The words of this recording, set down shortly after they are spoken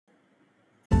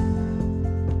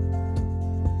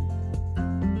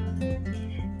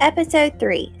Episode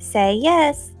 3, Say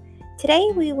Yes.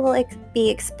 Today we will be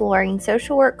exploring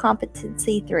Social Work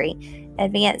Competency 3,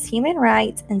 Advanced Human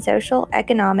Rights and Social,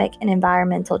 Economic, and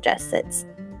Environmental Justice.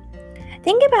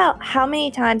 Think about how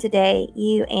many times a day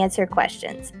you answer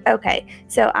questions. Okay,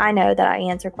 so I know that I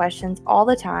answer questions all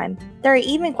the time. There are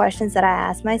even questions that I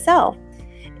ask myself.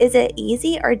 Is it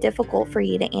easy or difficult for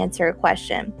you to answer a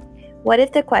question? What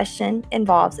if the question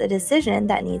involves a decision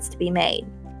that needs to be made?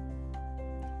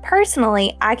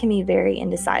 Personally, I can be very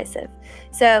indecisive,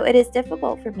 so it is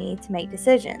difficult for me to make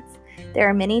decisions. There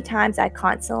are many times I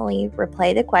constantly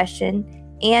replay the question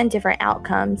and different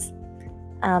outcomes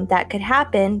that could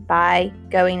happen by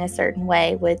going a certain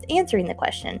way with answering the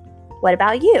question. What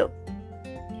about you?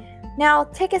 Now,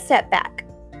 take a step back.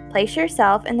 Place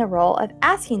yourself in the role of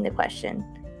asking the question.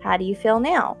 How do you feel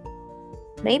now?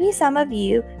 Maybe some of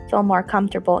you feel more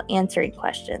comfortable answering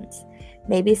questions.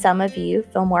 Maybe some of you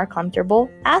feel more comfortable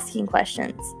asking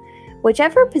questions.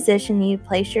 Whichever position you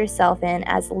place yourself in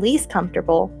as least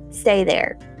comfortable, stay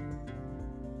there.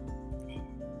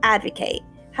 Advocate.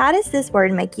 How does this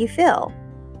word make you feel?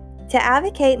 To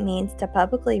advocate means to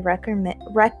publicly recommend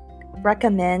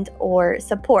or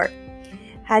support.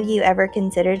 Have you ever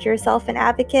considered yourself an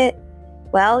advocate?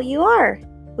 Well, you are.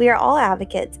 We are all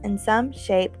advocates in some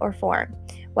shape or form.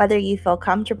 Whether you feel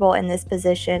comfortable in this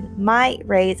position might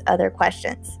raise other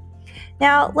questions.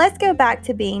 Now, let's go back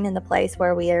to being in the place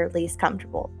where we are least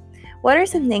comfortable. What are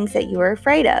some things that you are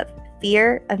afraid of?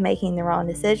 Fear of making the wrong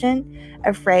decision,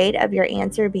 afraid of your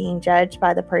answer being judged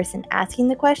by the person asking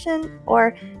the question,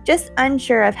 or just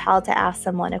unsure of how to ask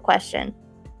someone a question.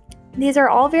 These are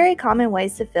all very common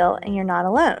ways to feel, and you're not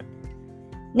alone.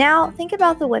 Now, think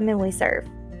about the women we serve.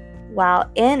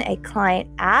 While in a client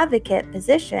advocate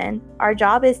position, our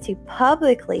job is to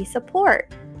publicly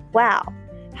support. Wow,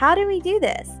 how do we do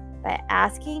this? By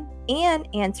asking and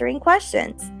answering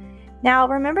questions. Now,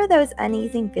 remember those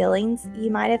uneasy feelings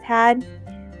you might have had?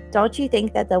 Don't you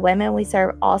think that the women we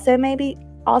serve also may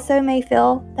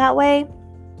feel that way?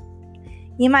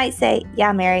 You might say,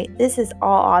 yeah, Mary, this is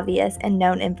all obvious and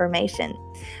known information.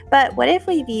 But what if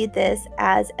we viewed this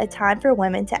as a time for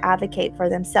women to advocate for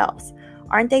themselves?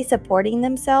 Aren't they supporting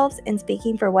themselves and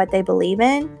speaking for what they believe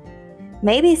in?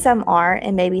 Maybe some are,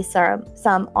 and maybe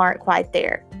some aren't quite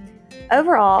there.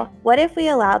 Overall, what if we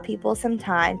allow people some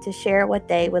time to share what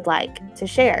they would like to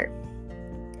share?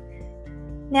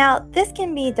 Now, this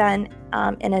can be done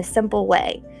in a simple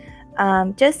way,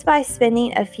 just by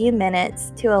spending a few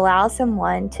minutes to allow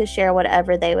someone to share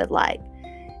whatever they would like.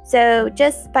 So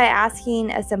just by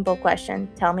asking a simple question,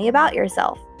 tell me about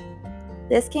yourself.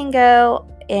 This can go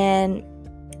in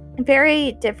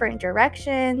very different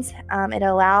directions. It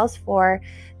allows for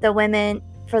the woman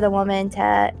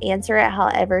to answer it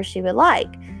however she would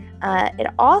like. It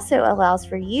also allows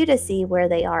for you to see where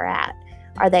they are at.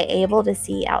 Are they able to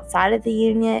see outside of the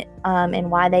unit and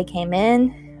why they came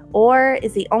in? Or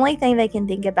is the only thing they can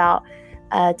think about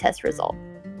a test result?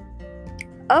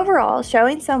 Overall,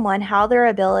 showing someone how their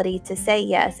ability to say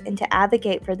yes and to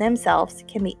advocate for themselves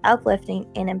can be uplifting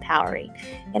and empowering,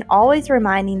 and always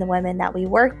reminding the women that we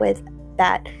work with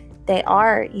that they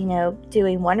are,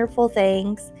 doing wonderful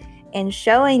things, and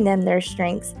showing them their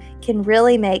strengths can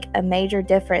really make a major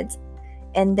difference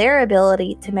in their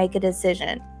ability to make a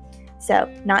decision.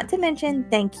 So, not to mention,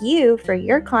 thank you for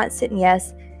your constant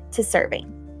yes to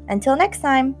serving. Until next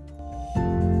time.